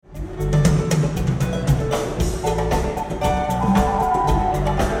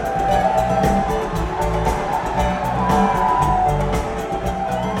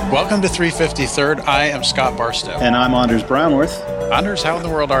Welcome to 353rd. I am Scott Barstow. And I'm Anders Brownworth. Anders, how in the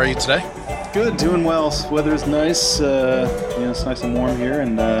world are you today? Good, doing well. Weather's nice. It's nice and warm here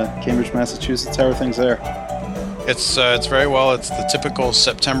in Cambridge, Massachusetts. How are things there? It's very well. It's the typical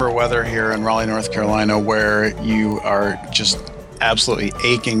September weather here in Raleigh, North Carolina, where you are just absolutely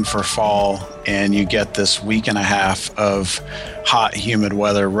aching for fall, and you get this week and a half of hot, humid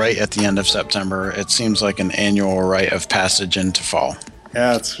weather right at the end of September. It seems like an annual rite of passage into fall.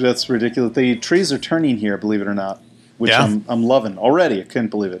 Yeah, that's ridiculous. The trees are turning here, believe it or not, which I'm loving already. I couldn't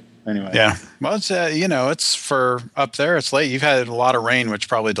believe it. Anyway. Yeah. Well, it's it's for up there. It's late. You've had a lot of rain, which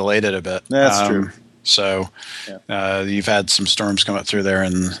probably delayed it a bit. That's true. So you've had some storms come up through there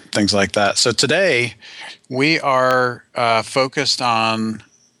and things like that. So today we are focused on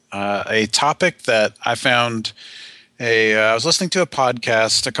a topic that I found. I was listening to a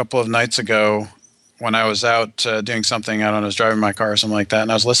podcast a couple of nights ago when I was out doing something. I was driving my car or something like that,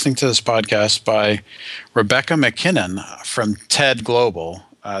 and I was listening to this podcast by Rebecca MacKinnon from TED Global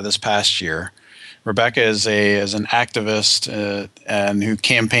this past year. Rebecca is an activist and who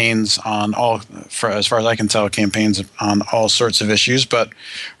campaigns on as far as I can tell, campaigns on all sorts of issues. But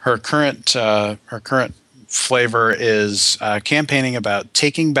her current flavor is campaigning about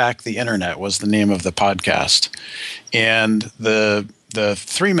taking back the internet. Was the name of the podcast, and the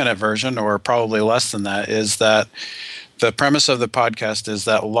 3-minute version, or probably less than that, is that the premise of the podcast is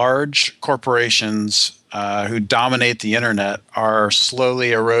that large corporations who dominate the internet are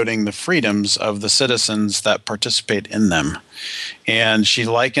slowly eroding the freedoms of the citizens that participate in them. And she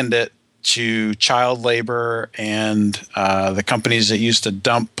likened it to child labor and the companies that used to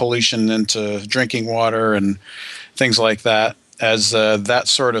dump pollution into drinking water and things like that as that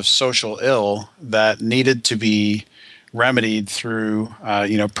sort of social ill that needed to be remedied through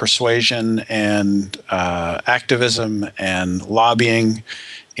persuasion and activism and lobbying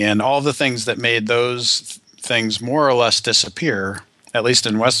and all the things that made those things more or less disappear, at least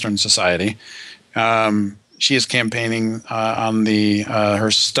in Western society. She is campaigning on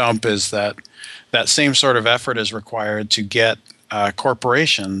her stump is that same sort of effort is required to get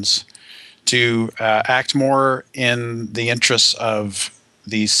corporations to act more in the interests of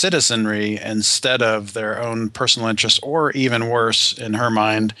the citizenry instead of their own personal interests, or even worse, in her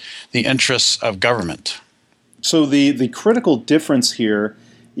mind, the interests of government. So the critical difference here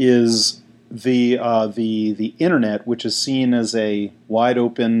is the internet, which is seen as a wide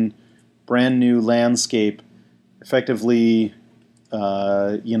open, brand new landscape, effectively,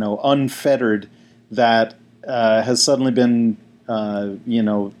 unfettered, that has suddenly been,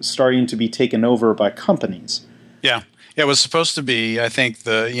 starting to be taken over by companies. Yeah. It was supposed to be, I think,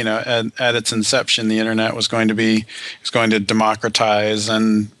 at its inception, the internet was going to democratize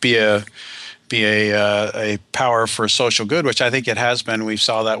and be a power for social good, which I think it has been. We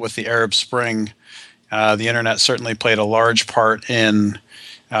saw that with the Arab Spring. The internet certainly played a large part in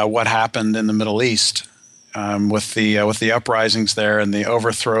what happened in the Middle East with the uprisings there and the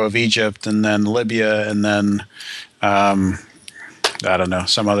overthrow of Egypt, and then Libya, and then I don't know,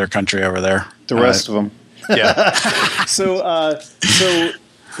 some other country over there. The rest of them. Yeah. So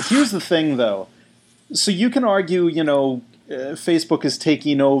here's the thing, though. So you can argue, Facebook is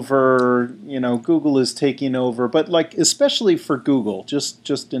taking over, Google is taking over, but especially for Google,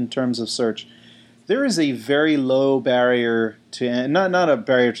 just in terms of search, there is a very low barrier to not a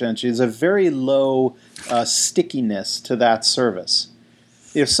barrier to entry. It's a very low stickiness to that service.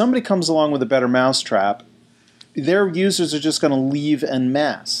 If somebody comes along with a better mousetrap, their users are just going to leave en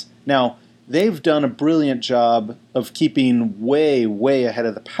masse. Now, they've done a brilliant job of keeping way, way ahead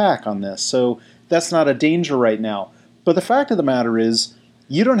of the pack on this, so that's not a danger right now. But the fact of the matter is,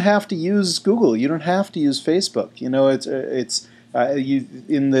 you don't have to use Google. You don't have to use Facebook.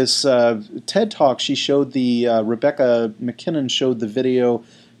 In this TED Talk, she showed Rebecca MacKinnon showed the video,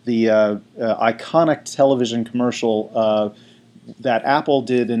 the iconic television commercial that Apple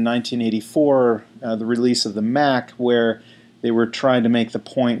did in 1984, the release of the Mac, where they were trying to make the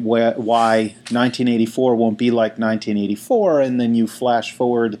point why 1984 won't be like 1984, and then you flash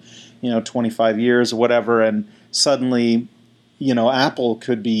forward, 25 years or whatever, and suddenly, Apple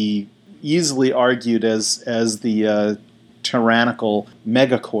could be easily argued as the tyrannical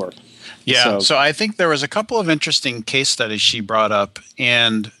megacorp. Yeah, so I think there was a couple of interesting case studies she brought up,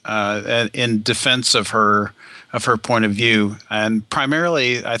 and in defense of her point of view, and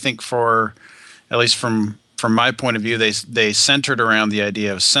primarily, I think at least from my point of view, they centered around the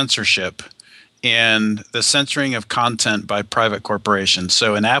idea of censorship and the censoring of content by private corporations.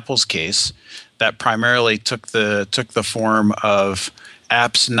 So in Apple's case, that primarily took the form of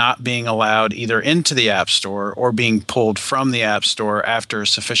apps not being allowed either into the App Store or being pulled from the App Store after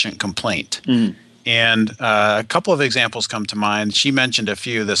sufficient complaint. Mm. And a couple of examples come to mind. She mentioned a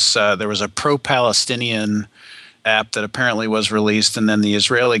few. There was a pro-Palestinian app that apparently was released, and then the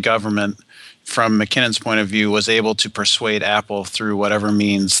Israeli government, from McKinnon's point of view, was able to persuade Apple through whatever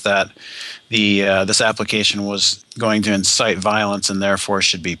means that this application was going to incite violence and therefore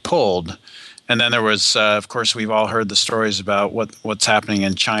should be pulled. And then there was, of course, we've all heard the stories about what's happening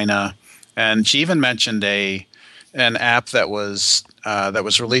in China. And she even mentioned an app that was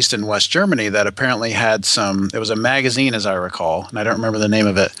released in West Germany that apparently had it was a magazine, as I recall, and I don't remember the name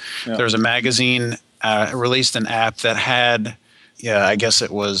of it. Yeah. There was a magazine released an app that had, I guess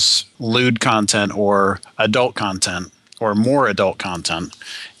it was lewd content or adult content or more adult content.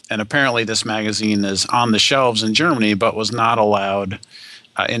 And apparently this magazine is on the shelves in Germany, but was not allowed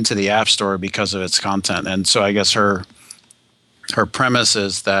into the App Store because of its content. And so I guess her premise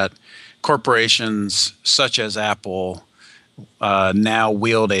is that corporations such as Apple now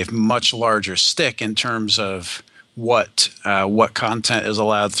wield a much larger stick in terms of what content is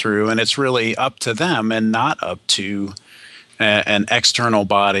allowed through, and it's really up to them and not up to an external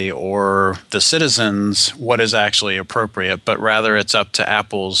body or the citizens what is actually appropriate, but rather it's up to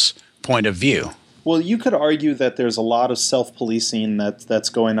Apple's point of view. Well, you could argue that there's a lot of self-policing that's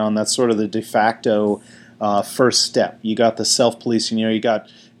going on. That's sort of the de facto first step. You got the self-policing. You got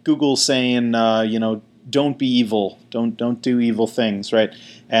Google saying, don't be evil, don't do evil things, right?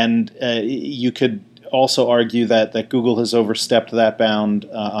 And you could also argue that Google has overstepped that bound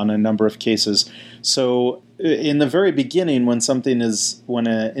on a number of cases. So in the very beginning, when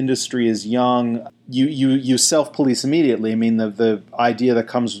an industry is young, you self-police immediately. I mean, the idea that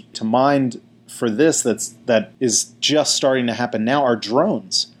comes to mind for this that is just starting to happen now are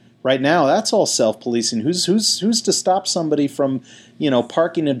drones. Right now, that's all self-policing. Who's to stop somebody from,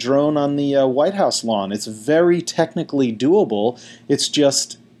 parking a drone on the White House lawn? It's very technically doable. It's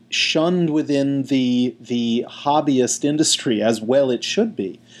just shunned within the hobbyist industry, as well it should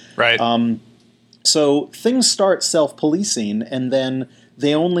be. Right. So things start self-policing, and then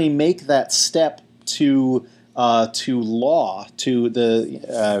they only make that step to law, to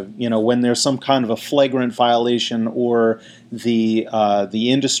the when there's some kind of a flagrant violation, or the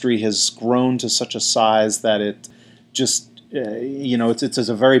industry has grown to such a size that it just it's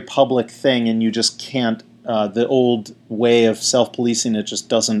a very public thing, and you just can't. The old way of self-policing, it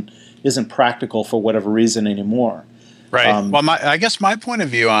just isn't practical for whatever reason anymore. Right. Well, I guess my point of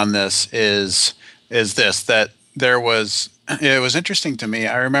view on this is this, that it was interesting to me.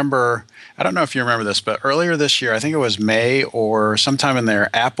 I remember, I don't know if you remember this, but earlier this year, I think it was May or sometime in there,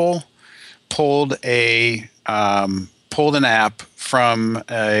 Apple pulled an app from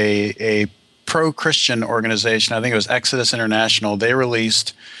a pro-Christian organization. I think it was Exodus International. They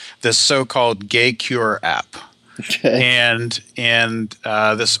released this so-called Gay Cure app. Okay. And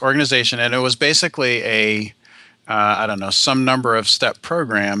this organization, and it was basically some number of step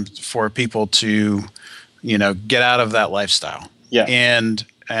program for people to, get out of that lifestyle. Yeah.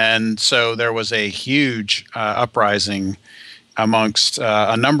 And so there was a huge uprising amongst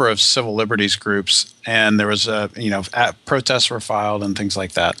a number of civil liberties groups, and there was protests were filed and things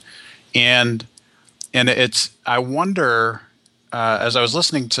like that. And I wonder, as I was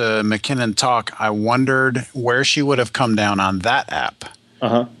listening to McKinnon talk, I wondered where she would have come down on that app.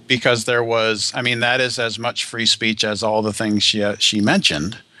 Uh-huh. Because that is as much free speech as all the things she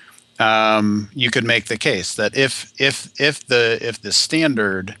mentioned. You could make the case that if the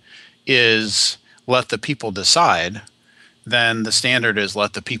standard is let the people decide, then the standard is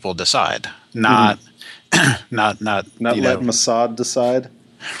let the people decide, not not let Mossad decide.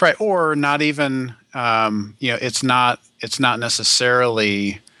 Right, or not even it's not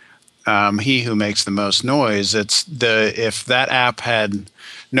necessarily he who makes the most noise. It's if that app had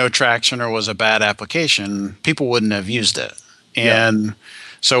no traction or was a bad application, people wouldn't have used it. And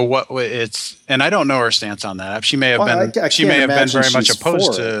so and I don't know her stance on that app. She may have been very much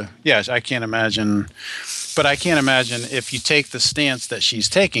opposed to. Yes, I can't imagine. But I can't imagine if you take the stance that she's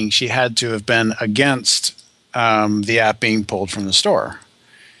taking, she had to have been against the app being pulled from the store.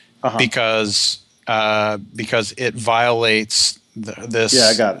 Uh-huh. Because it violates this. Yeah,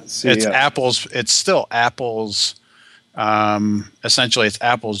 I got it. It's Apple's. It's still Apple's. Essentially, it's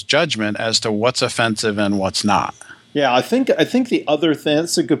Apple's judgment as to what's offensive and what's not. Yeah, I think the other thing.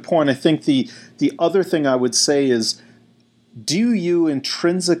 That's a good point. I think the other thing I would say is, do you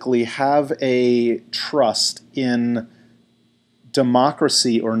intrinsically have a trust in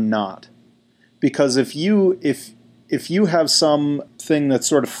democracy or not? Because if you have something that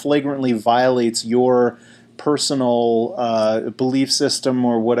sort of flagrantly violates your personal belief system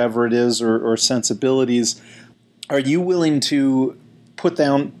or whatever it is, or sensibilities, are you willing to put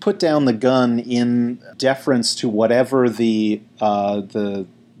down the gun in deference to whatever the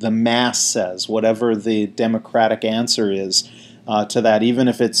mass says, whatever the democratic answer is to that, even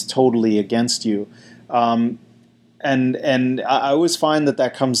if it's totally against you? And I always find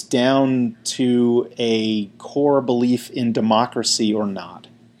that comes down to a core belief in democracy or not.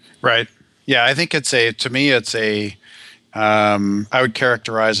 Right. Yeah, I think to me, it's I would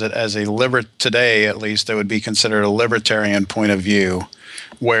characterize it as today, at least, it would be considered a libertarian point of view,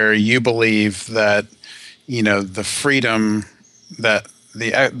 where you believe that, the freedom, that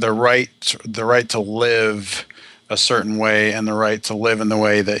the right to live a certain way, and the right to live in the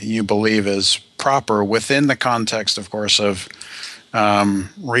way that you believe is proper within the context, of course, of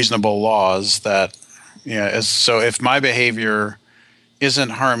reasonable laws. That, so if my behavior isn't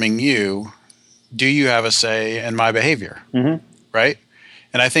harming you, do you have a say in my behavior? Mm-hmm. Right?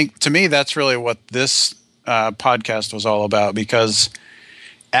 And I think, to me, that's really what this podcast was all about, because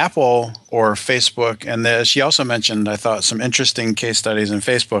Apple or Facebook, and she also mentioned, I thought, some interesting case studies in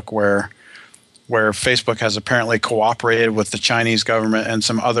Facebook where Facebook has apparently cooperated with the Chinese government and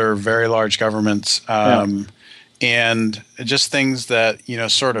some other very large governments, and just things that,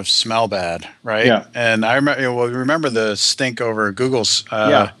 sort of smell bad, right? Yeah. And I remember the stink over Google's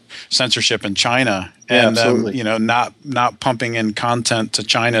censorship in China, and not pumping in content to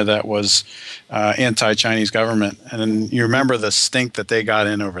China that was anti-Chinese government. And you remember the stink that they got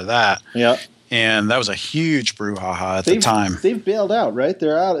in over that. Yeah. And that was a huge brouhaha at the time. They've bailed out, right?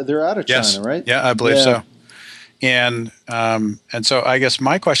 They're out of China, right? Yeah, I believe so. And so I guess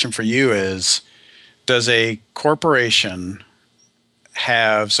my question for you is, does a corporation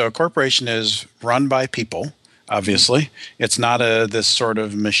so a corporation is run by people, obviously. It's not this sort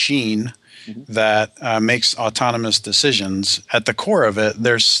of machine that makes autonomous decisions. At the core of it,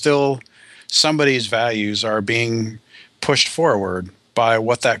 there's still somebody's values are being pushed forward by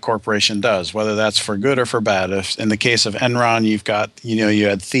what that corporation does, whether that's for good or for bad. If in the case of Enron, you've got, you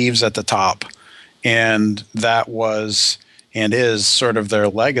had thieves at the top, and that was and is sort of their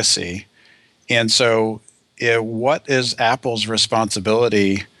legacy. And so what is Apple's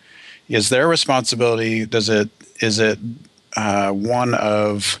responsibility? Is their responsibility, is it one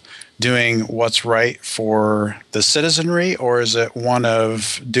of doing what's right for the citizenry, or is it one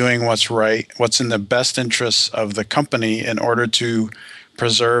of doing what's in the best interests of the company in order to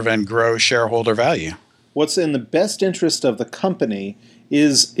preserve and grow shareholder value? What's in the best interest of the company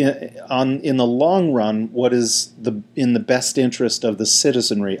is, in the long run, what is in the best interest of the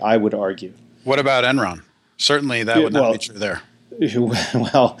citizenry, I would argue. What about Enron? Certainly that would not be true there.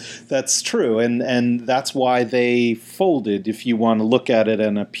 Well, that's true, and that's why they folded. If you want to look at it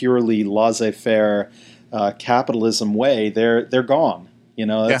in a purely laissez-faire capitalism way, they're gone.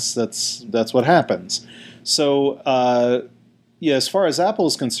 That's what happens. So, as far as Apple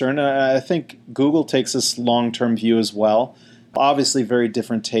is concerned, I think Google takes this long-term view as well. Obviously, very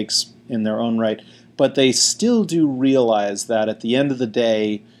different takes in their own right, but they still do realize that at the end of the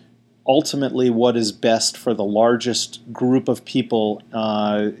day, ultimately what is best for the largest group of people,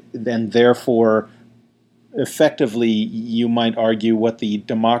 and therefore effectively you might argue what the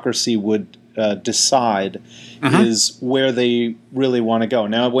democracy would decide is where they really want to go.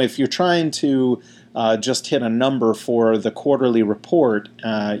 Now, if you're trying to just hit a number for the quarterly report,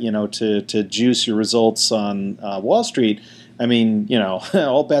 to juice your results on Wall Street, I mean,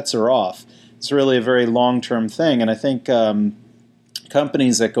 all bets are off. It's really a very long-term thing, and I think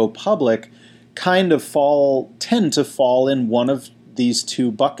companies that go public tend to fall in one of these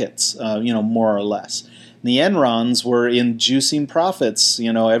two buckets, more or less. The Enrons were in juicing profits,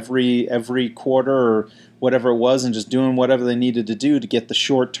 every quarter or whatever it was, and just doing whatever they needed to do to get the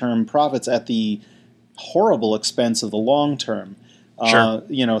short-term profits at the horrible expense of the long-term. Sure.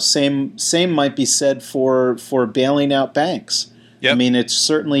 Same might be said for bailing out banks. Yep. I mean, it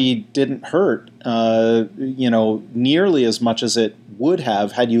certainly didn't hurt, nearly as much as it would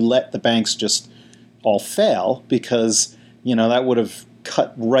have had you let the banks just all fail, because, that would have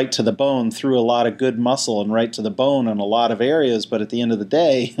cut right to the bone, through a lot of good muscle and right to the bone in a lot of areas. But at the end of the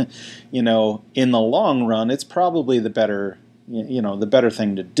day, in the long run, it's probably the better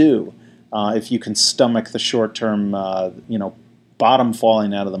thing to do if you can stomach the short-term, bottom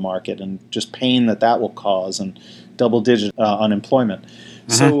falling out of the market and just pain that will cause, and double-digit unemployment.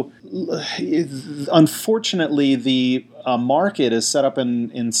 So, unfortunately, the market is set up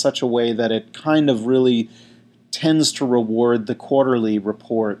in such a way that it kind of really tends to reward the quarterly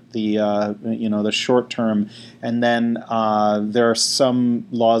report, the short term, and then there are some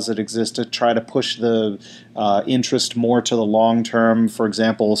laws that exist to try to push the interest more to the long term. For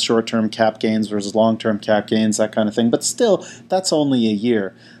example, short term cap gains versus long term cap gains, that kind of thing. But still, that's only a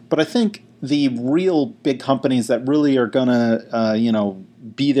year. But I think the real big companies that really are going to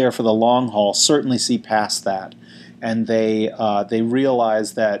be there for the long haul certainly see past that. And they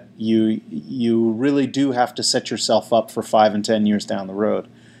realize that you really do have to set yourself up for 5 and 10 years down the road.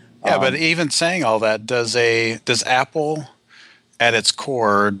 Yeah, but even saying all that, does Apple, at its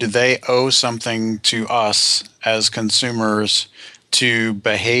core, do they owe something to us as consumers to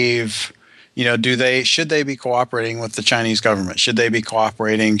behave? Should they be cooperating with the Chinese government? Should they be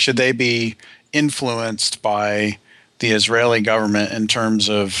cooperating? Should they be influenced by the Israeli government in terms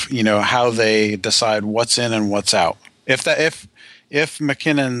of how they decide what's in and what's out? If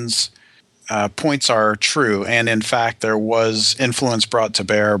McKinnon's points are true, and in fact there was influence brought to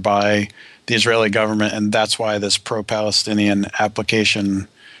bear by the Israeli government, and that's why this pro-Palestinian application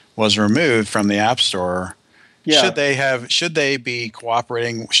was removed from the App Store, should they be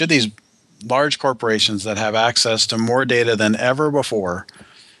cooperating? Should these large corporations that have access to more data than ever before?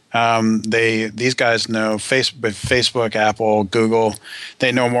 These guys know Facebook, Apple, Google.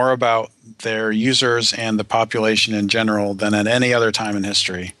 They know more about their users and the population in general than at any other time in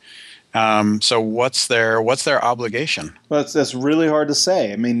history. So what's their obligation? Well, that's really hard to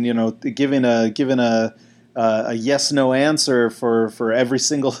say. I mean, given a yes/no answer for every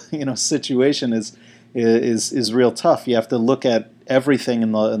single situation is real tough. You have to look at everything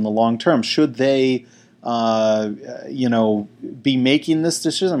in the long term. Should they be making this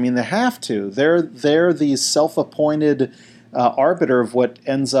decision? I mean, they have to. They're the self-appointed arbiter of what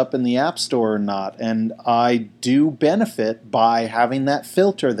ends up in the App Store or not. And I do benefit by having that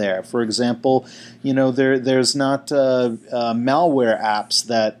filter there. For example, there's not malware apps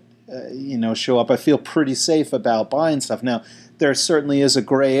that show up. I feel pretty safe about buying stuff. Now, there certainly is a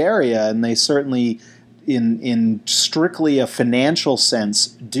gray area, and they certainly, in strictly a financial sense,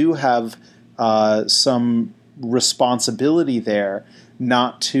 do have some responsibility there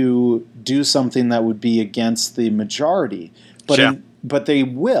not to do something that would be against the majority. But but they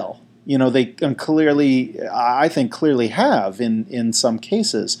will. They clearly, I think, clearly have in some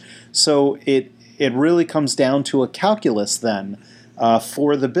cases. So it really comes down to a calculus then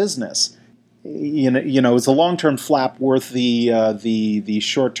for the business. Is the long-term flap worth the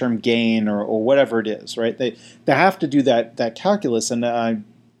short-term gain or whatever it is, right? They have to do that calculus, and I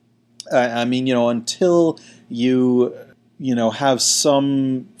mean, until you have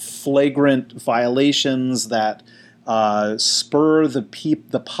some flagrant violations that spur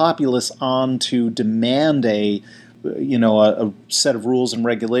the populace on to demand a set of rules and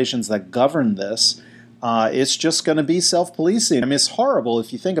regulations that govern this, it's just going to be self-policing. I mean, it's horrible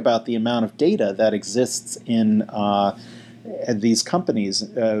if you think about the amount of data that exists in these companies.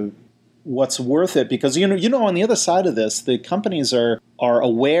 What's worth it? Because on the other side of this, the companies are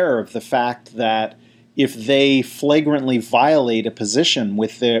aware of the fact that if they flagrantly violate a position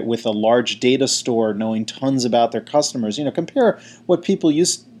with a large data store knowing tons about their customers, compare what people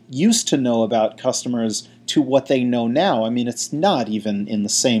used to know about customers to what they know now. I mean, it's not even in the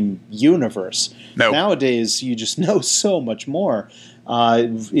same universe. No. Nowadays, you just know so much more.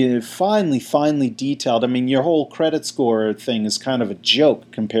 Finely detailed. I mean, your whole credit score thing is kind of a joke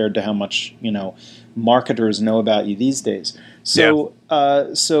compared to how much marketers know about you these days. So,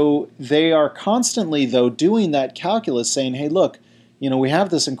 so they are constantly though doing that calculus, saying, "Hey, look, we have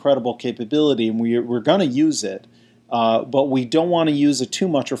this incredible capability, and we're going to use it, but we don't want to use it too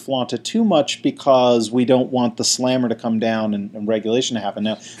much or flaunt it too much because we don't want the slammer to come down and regulation to happen."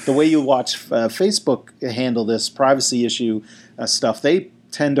 Now, the way you watch Facebook handle this privacy issue stuff, they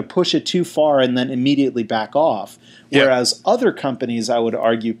tend to push it too far and then immediately back off. Yep. Whereas other companies, I would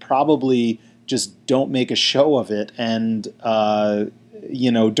argue, probably just don't make a show of it and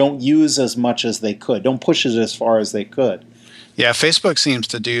don't use as much as they could, don't push it as far as they could. Yeah, Facebook seems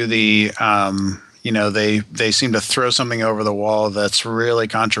to do the they seem to throw something over the wall that's really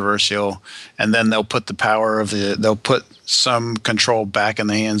controversial, and then they'll put they'll put some control back in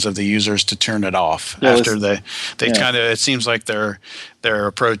the hands of the users to turn it off after they kind of, it seems like their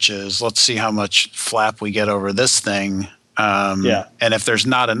approach is, let's see how much flap we get over this thing. And if there's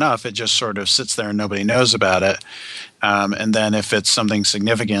not enough, it just sort of sits there and nobody knows about it. And then if it's something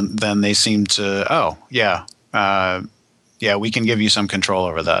significant, then they seem to, we can give you some control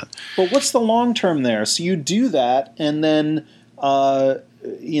over that. But what's the long term there? So you do that, and then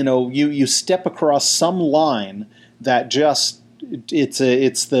you step across some line that just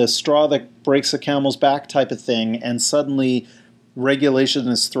it's the straw that breaks the camel's back type of thing, and suddenly regulation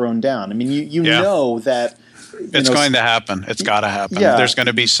is thrown down. I mean, you know that it's going to happen. It's got to happen. Yeah. There's going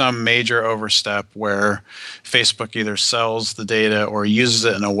to be some major overstep where Facebook either sells the data or uses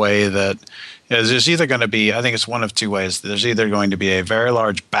it in a way that there's either going to be, I think it's one of two ways. There's either going to be a very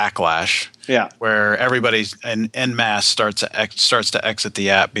large backlash where everybody en masse starts to exit the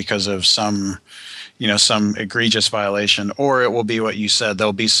app because of some egregious violation, or it will be what you said.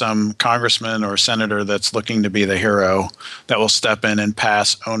 There'll be some congressman or senator that's looking to be the hero that will step in and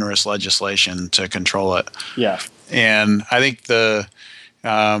pass onerous legislation to control it. Yeah. And I think the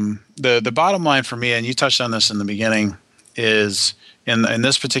bottom line for me, and you touched on this in the beginning, is in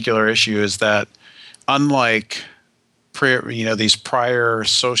this particular issue is that unlike these prior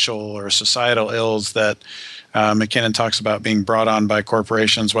social or societal ills that McKinnon talks about being brought on by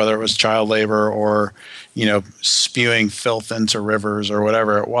corporations, whether it was child labor or, spewing filth into rivers or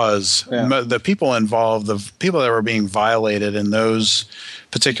whatever it was. Yeah. The people involved, the people that were being violated in those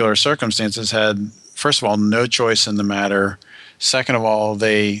particular circumstances had, first of all, no choice in the matter. Second of all,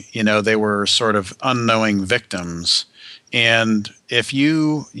 they were sort of unknowing victims. And if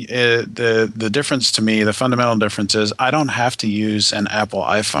the difference to me, the fundamental difference is I don't have to use an Apple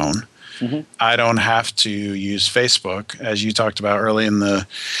iPhone. Mm-hmm. I don't have to use Facebook, as you talked about early in the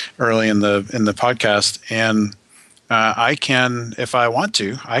podcast, and I can, if I want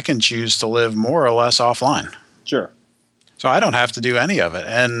to, I can choose to live more or less offline. Sure. So I don't have to do any of it,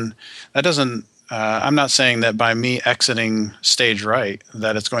 and that doesn't. I'm not saying that by me exiting Stage Right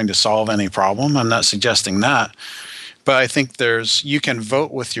that it's going to solve any problem. I'm not suggesting that, but I think you can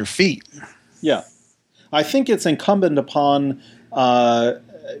vote with your feet. Yeah, I think it's incumbent upon.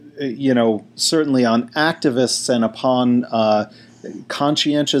 Certainly on activists and upon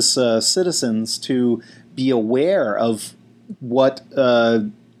conscientious citizens to be aware of what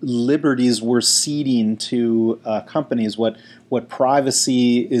liberties we're ceding to companies, what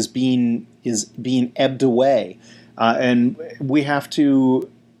privacy is being ebbed away, and we have to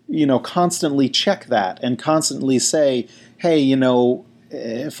constantly check that and constantly say, hey,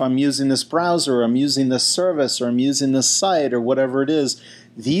 if I'm using this browser, or I'm using this service, or I'm using this site, or whatever it is,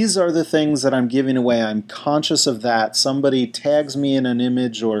 these are the things that I'm giving away. I'm conscious of that. Somebody tags me in an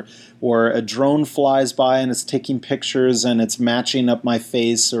image, or a drone flies by and it's taking pictures and it's matching up my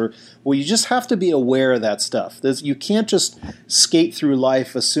face. You just have to be aware of that stuff. You can't just skate through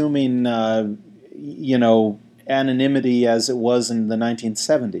life assuming, anonymity as it was in the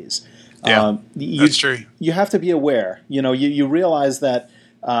 1970s. Yeah, that's true. You have to be aware. You realize that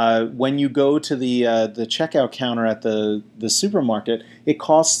when you go to the checkout counter at the supermarket, it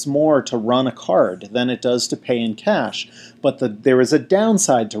costs more to run a card than it does to pay in cash. But there is a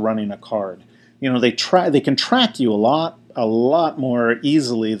downside to running a card. They can track you a lot more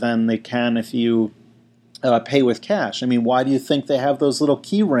easily than they can if you pay with cash. I mean, why do you think they have those little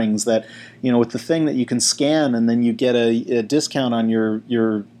key rings that, with the thing that you can scan and then you get a discount on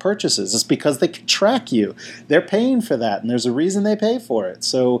your purchases? It's because they can track you. They're paying for that, and there's a reason they pay for it.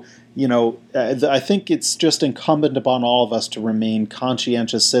 So, I think it's just incumbent upon all of us to remain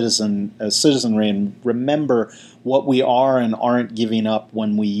conscientious citizenry and remember what we are and aren't giving up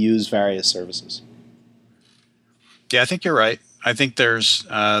when we use various services. Yeah, I think you're right. I think there's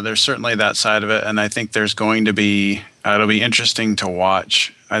certainly that side of it, and I think there's going to be it'll be interesting to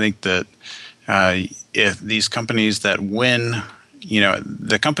watch. I think that if these companies that win,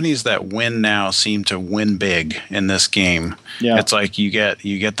 the companies that win now seem to win big in this game. Yeah. It's like you get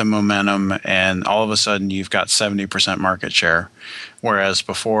the momentum, and all of a sudden you've got 70% market share, whereas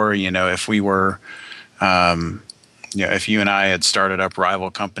before, if we were if you and I had started up rival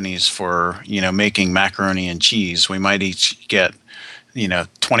companies for, making macaroni and cheese, we might each get,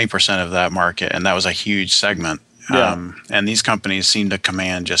 20% of that market. And that was a huge segment. Yeah. And these companies seem to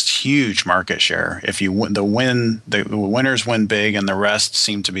command just huge market share. If you the winners win big, and the rest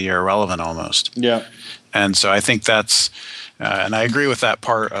seem to be irrelevant almost. Yeah. And so I think that's, and I agree with that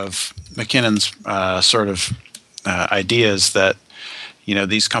part of McKinnon's sort of ideas that,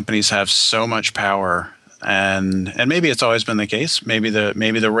 these companies have so much power. And maybe it's always been the case. Maybe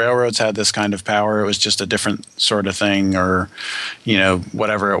the railroads had this kind of power. It was just a different sort of thing, or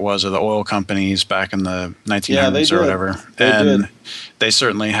whatever it was, or the oil companies back in the 1900s or whatever. They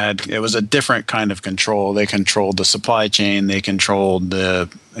certainly had. It was a different kind of control. They controlled the supply chain. They controlled the.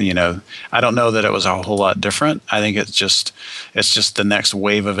 I don't know that it was a whole lot different. I think it's just the next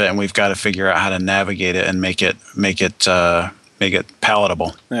wave of it, and we've got to figure out how to navigate it and make it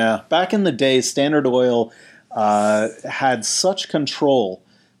palatable. Yeah. Back in the day, Standard Oil had such control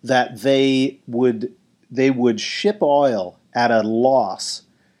that they would ship oil at a loss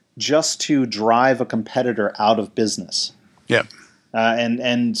just to drive a competitor out of business. Yep.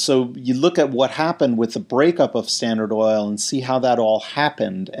 And so you look at what happened with the breakup of Standard Oil and see how that all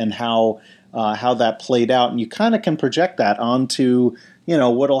happened and how that played out. And you kind of can project that onto,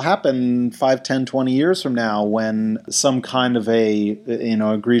 what'll happen 5, 10, 20 years from now when some kind of a,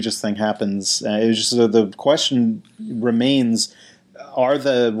 egregious thing happens. It's just the question remains, are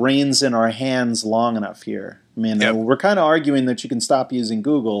the reins in our hands long enough here? I mean, we're kind of arguing that you can stop using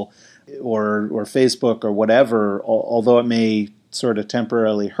Google or Facebook or whatever, although it may sort of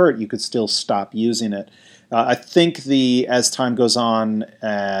temporarily hurt, you could still stop using it. I think as time goes on,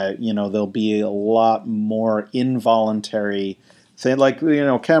 there'll be a lot more involuntary thing, like,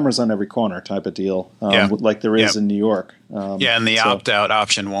 cameras on every corner type of deal, like there is in New York. And the opt-out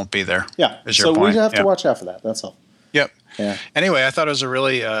option won't be there. Yeah, so we have to watch out for that, that's all. Yep. Yeah. Anyway, I thought it was a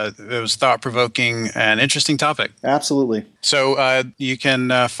really it was thought-provoking and interesting topic. Absolutely. So you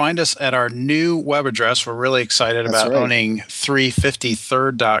can find us at our new web address. We're really excited about owning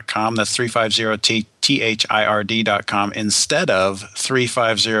 350third.com. That's 350third.com instead of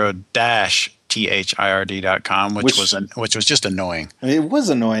 350-third.com, which was just annoying. It was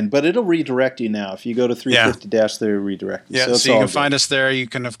annoying, but it'll redirect you now. If you go to 350-, redirect you. Yeah, so you can find us there. You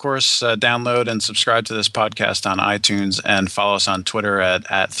can, of course, download and subscribe to this podcast on iTunes and follow us on Twitter at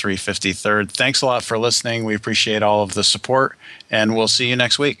 350third. Thanks a lot for listening. We appreciate all of the support, and we'll see you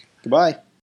next week. Goodbye.